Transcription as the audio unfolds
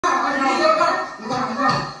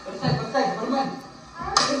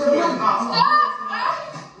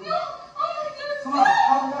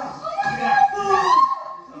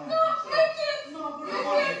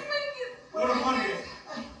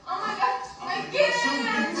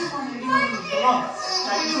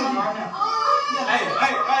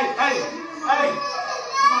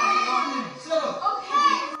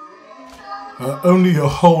Only a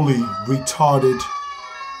wholly retarded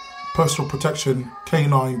personal protection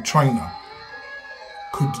canine trainer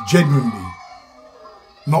could genuinely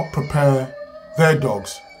not prepare their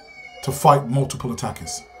dogs to fight multiple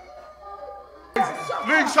attackers.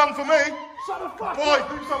 Leave some for me. Boy,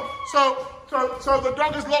 so the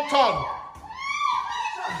dog is locked on.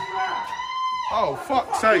 Oh,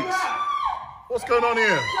 fuck's sakes. What's going on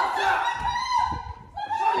here?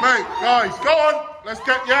 Mate, guys, go on. Let's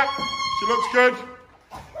get, yeah. She looks good.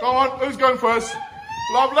 Go on, who's going first?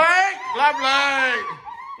 Lovely, lovely,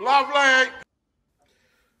 lovely.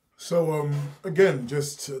 So, again,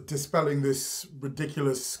 just dispelling this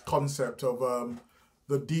ridiculous concept of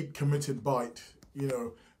the deep committed bite. You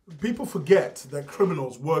know, people forget that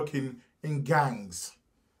criminals work in gangs,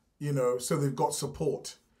 you know, so they've got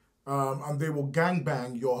support. And they will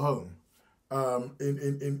gangbang your home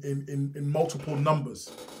in multiple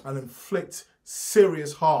numbers and inflict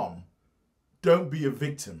serious harm. Don't be a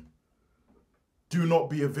victim. Do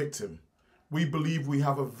not be a victim. We believe we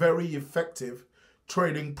have a very effective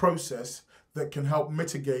training process that can help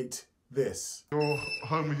mitigate this. You're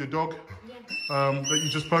home with your dog? Yeah. That you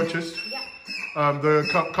just purchased? Yeah. The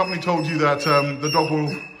company told you that the dog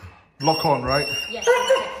will lock on, right? Yes.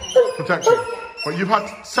 Protect you. But you've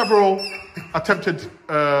had several attempted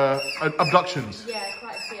abductions. Yeah,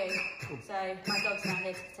 quite a few. So my dog's not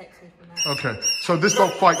here to protect me from that. Okay, so this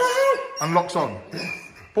dog fights and locks on.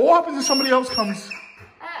 But what happens if somebody else comes?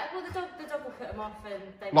 Well, the dog will put them off and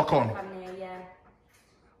they Lock on. come near, yeah.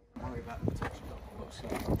 Worry about the protection dog.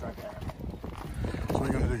 I'll drag it out. So what are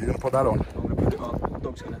you going to do? You're going to put that on? I'm going to put it on. The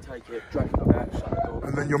dog's going to take it, drag it out, shut the door.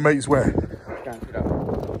 And then your mate's where? Down through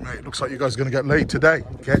that. Mate, looks like you guys are going to get laid today.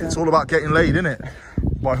 Okay? It's all about getting laid, isn't it?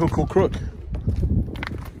 By hook or crook.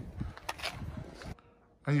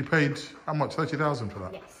 And you paid, how much? 30,000 for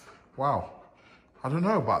that? Yes. Wow. I don't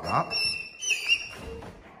know about that.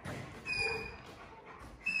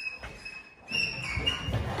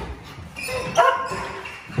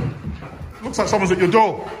 Looks like someone's at your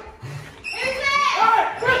door.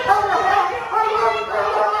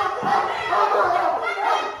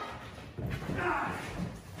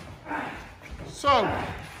 So,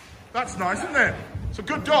 that's nice, isn't it? It's a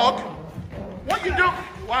good dog. What you do?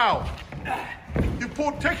 Wow. You've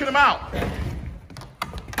taken him out.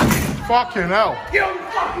 Fucking hell. Go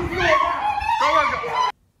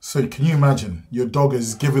on. So can you imagine your dog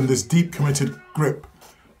is given this deep committed grip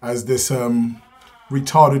as this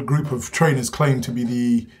retarded group of trainers claim to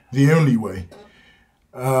be the only way.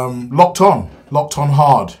 Locked on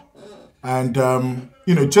hard. And,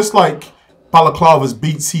 you know, just like balaclavas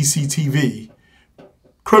beat CCTV,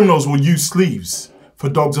 criminals will use sleeves for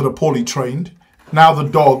dogs that are poorly trained. Now the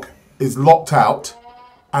dog is locked out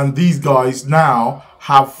and these guys now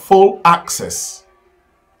have full access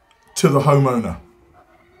to the homeowner.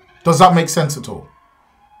 Does that make sense at all?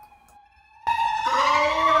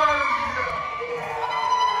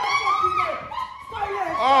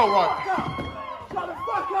 Oh, right. Shut the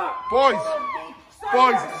fuck up! Boys,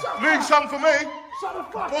 leave some for me. Shut the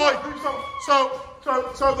fuck Boys, up! leave some.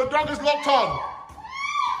 So the dog is locked on.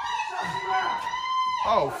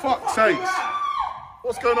 Oh, fuck's sakes.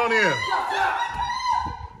 What's going on here?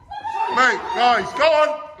 Mate, guys, go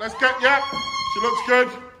on. Let's get, yeah. She looks good.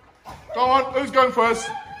 Go on, who's going first?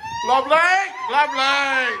 Lovely,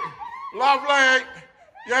 lovely, lovely.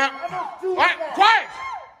 Yeah. Quiet.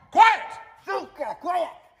 Quiet!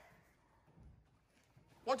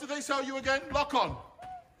 What did they sell you again? Lock on.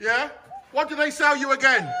 Yeah? What did they sell you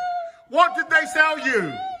again? What did they sell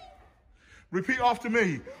you? Repeat after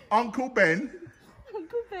me. Uncle Ben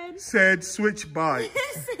said switch bike.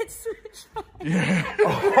 Said switch bike.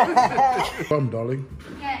 Yeah. Fun, darling.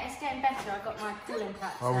 Yeah, it's getting better. I got my cooling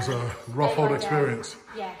patch. That was a rough old experience.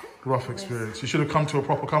 Yeah. Rough experience. You should have come to a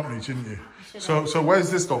proper company, shouldn't you? Should So where's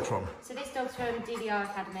this dog from? So this dog's from DDR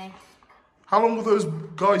Academy. How long were those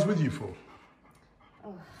guys with you for?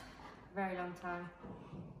 Oh, very long time.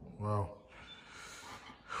 Wow.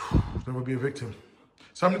 Never be a victim.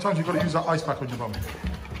 So how many times have you got to use that ice pack on your bum?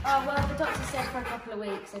 Oh, well, the doctor said for a couple of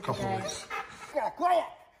weeks. Couple of weeks. Quiet!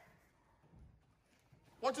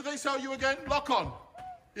 What did they sell you again? Lock on.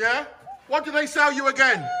 Yeah? What did they sell you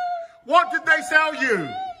again? What did they sell you?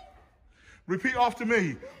 Repeat after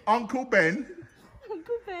me. Uncle Ben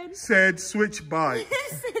said switch bike.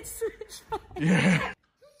 Said switch bike. Yeah.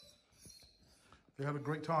 They had a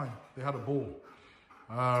great time. They had a ball.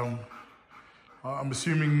 I'm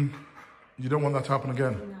assuming you don't want that to happen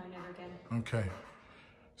again? No, never again. Okay.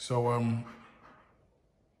 So,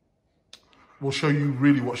 we'll show you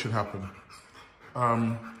really what should happen.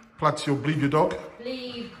 Platio, bleed your dog.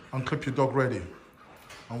 Bleed. Unclip your dog ready.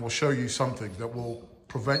 And we'll show you something that will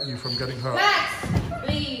prevent you from getting hurt. Max,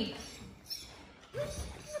 bleed.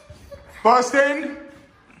 Burst in.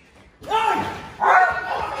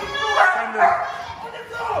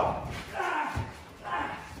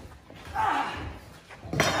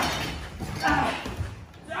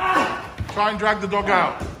 Try and drag the dog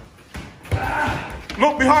out.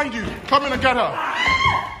 Look behind you. Come in and get her.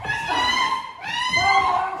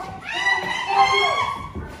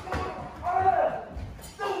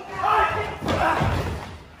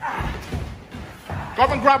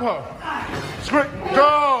 Come and grab her.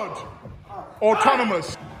 Good.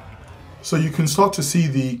 Autonomous. So you can start to see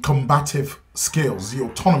the combative skills, the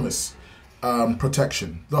autonomous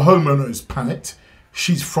protection. The homeowner is panicked.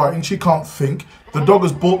 She's frightened. She can't think. The dog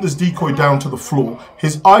has brought this decoy down to the floor.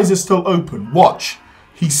 His eyes are still open. Watch.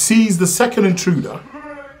 He sees the second intruder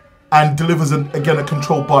and delivers, again, a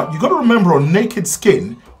controlled bite. You've got to remember, on naked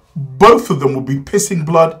skin, both of them will be pissing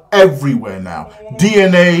blood everywhere now.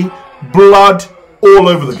 DNA, blood, all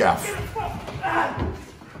over the gaff.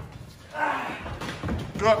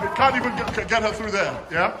 You can't even get her through there,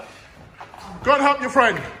 yeah? Go and help your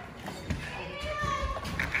friend.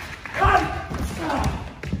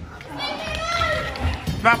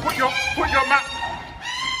 Now put your mat.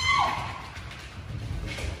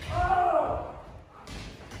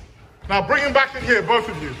 Now bring him back in here, both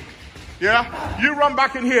of you. Yeah? You run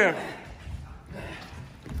back in here.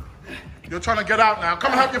 You're trying to get out now.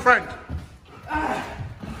 Come and help your friend.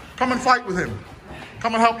 Come and fight with him.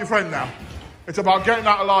 Come and help your friend now. It's about getting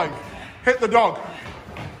out alive. Hit the dog.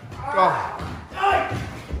 Go.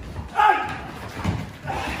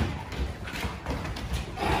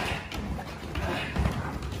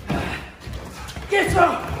 Get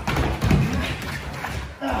up!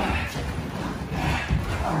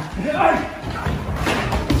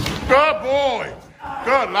 Good boy.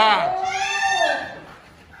 Good lad.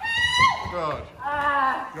 Good.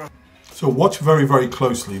 So watch very, very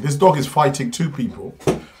closely. This dog is fighting two people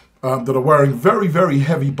that are wearing very, very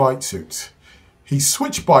heavy bite suits. He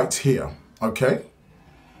switch bites here, okay?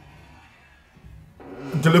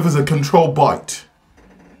 Delivers a controlled bite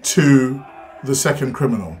to the second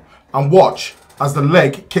criminal. And watch as the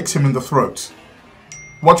leg kicks him in the throat.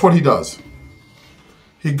 Watch what he does.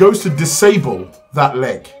 He goes to disable that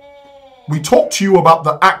leg. We talked to you about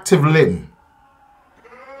the active limb.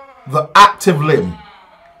 The active limb.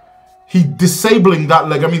 He disabling that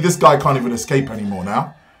leg. I mean, this guy can't even escape anymore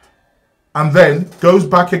now. And then goes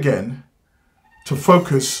back again to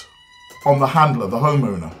focus on the handler, the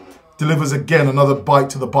homeowner. Delivers again another bite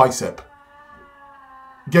to the bicep.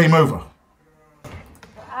 Game over.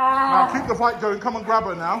 Now keep the fight going. Come and grab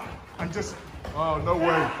her now. And just... Oh, no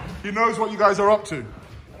way. He knows what you guys are up to.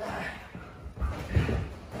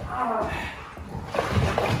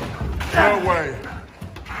 No way.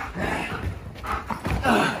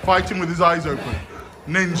 Fighting with his eyes open.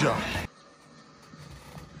 Ninja.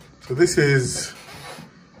 So this is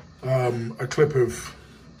a clip of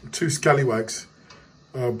two scallywags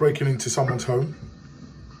breaking into someone's home.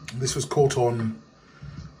 This was caught on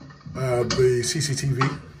the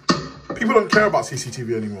CCTV. People don't care about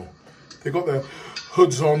CCTV anymore. They got their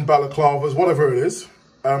hoods on, balaclavas, whatever it is.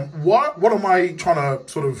 What am I trying to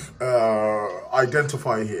sort of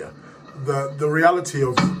identify here? The reality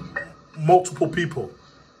of multiple people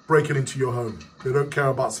breaking into your home. They don't care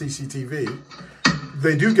about CCTV.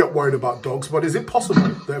 They do get worried about dogs, but is it possible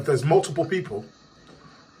that if there's multiple people,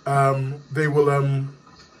 they will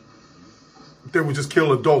just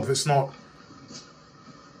kill a dog that's not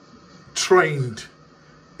trained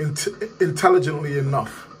intelligently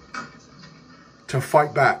enough to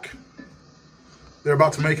fight back? They're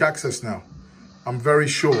about to make access now. I'm very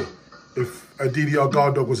sure if a DDR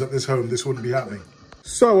guard dog was at this home, this wouldn't be happening.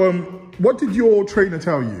 So, what did your trainer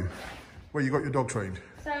tell you where you got your dog trained?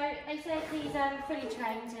 So they said he's fully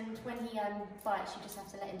trained, and when he bites, you just have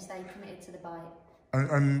to let him stay committed to the bite.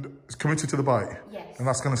 And committed to the bite? Yes. And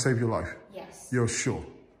that's going to save your life? Yes. You're sure?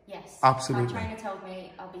 Yes. Absolutely. My trainer told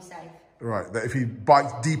me I'll be safe. Right, that if he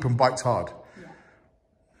bites deep and bites hard?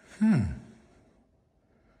 Yeah.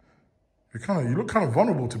 You look kind of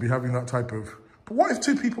vulnerable to be having that type of... But what if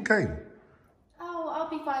two people came? Oh, I'll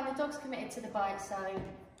be fine. The dog's committed to the bite, so...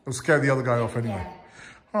 It'll scare the other guy off anyway. Yeah.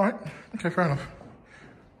 All right, okay, fair enough.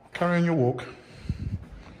 Carry on your walk.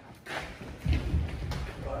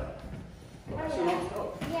 Oh, yeah.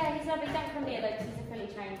 Yeah, he's lovely. Don't come him here, like, he's a fully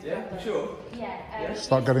trained dog. Yeah, sure. Yeah.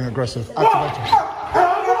 Start getting aggressive. Activate.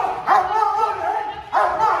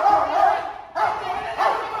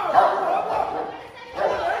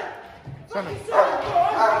 Send him.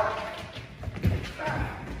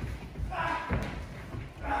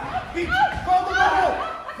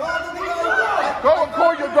 Go and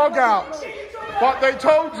call your dog out. But they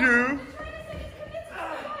told you.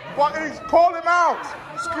 But he's call him out.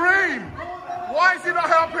 Scream. Why is he not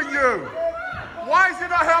helping you? Why is he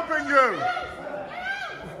not helping you?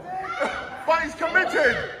 But he's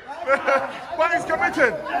committed. But he's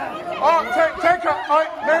committed. Oh, take her.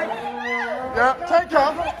 Nate. Yeah, take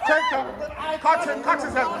her. Cut him. Cut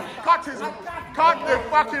his head. Cut the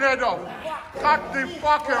fucking head off. Cut the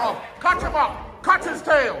fucking off. Cut him up. Cut his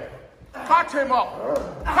tail. Cut him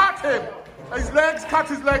up. Cut him. His legs. Cut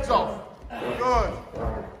his legs off. Good.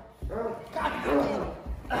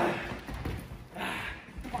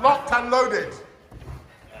 Locked and loaded.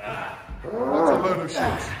 That's a load of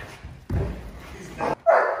shit.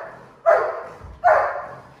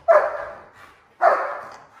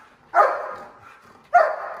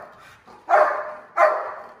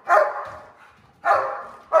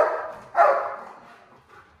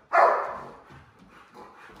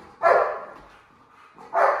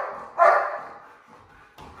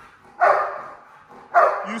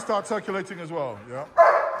 You start circulating as well, yeah?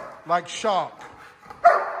 Like shark.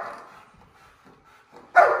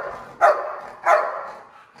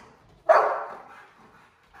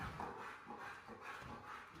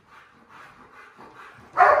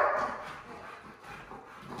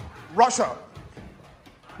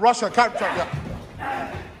 Russia, capture, yeah.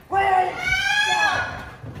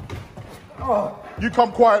 You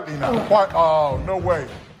come quietly now. Oh, no way.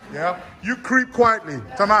 Yeah? You creep quietly.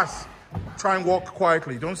 Tamas, try and walk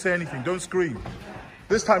quietly. Don't say anything. Don't scream.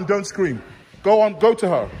 This time, don't scream. Go to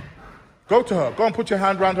her. Go to her. Go and put your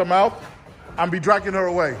hand around her mouth and be dragging her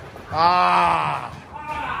away.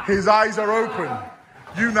 Ah, his eyes are open.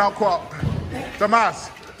 You now quiet. Tamas,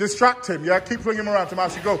 distract him, yeah? Keep flinging him around.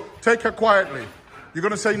 Tamas, you go. Take her quietly. You're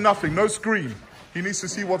going to say nothing. No scream. He needs to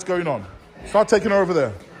see what's going on. Start taking her over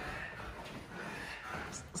there.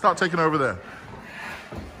 Start taking her over there.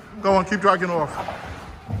 Go on, keep dragging her off.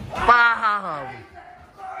 Bam!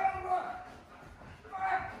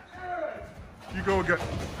 You go again.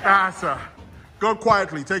 Ah, sir. Go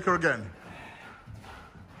quietly. Take her again.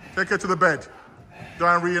 Take her to the bed. Go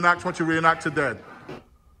and reenact what you reenacted dead.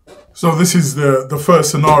 So this is the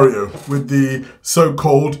first scenario with the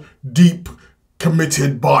so-called deep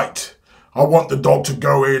committed bite. I want the dog to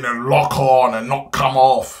go in and lock on and not come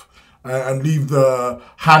off and leave the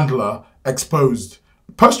handler exposed.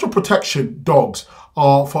 Personal protection dogs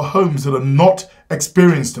are for homes that are not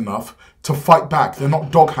experienced enough to fight back. They're not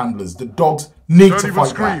dog handlers. The dogs need to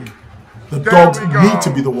fight back. The dogs need to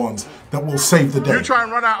be the ones that will save the day. You try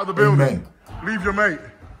and run out of the building. Amen. Leave your mate.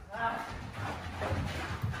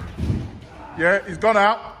 Yeah, he's gone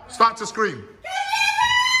out. Start to scream.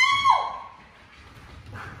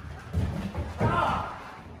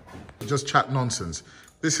 Just chat nonsense.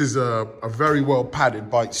 This is a very well padded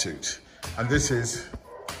bite suit. And this is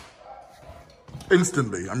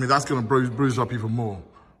instantly, I mean, that's going to bruise up even more.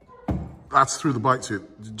 That's through the bite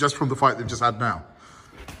suit, just from the fight they've just had now.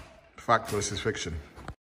 Fact versus fiction.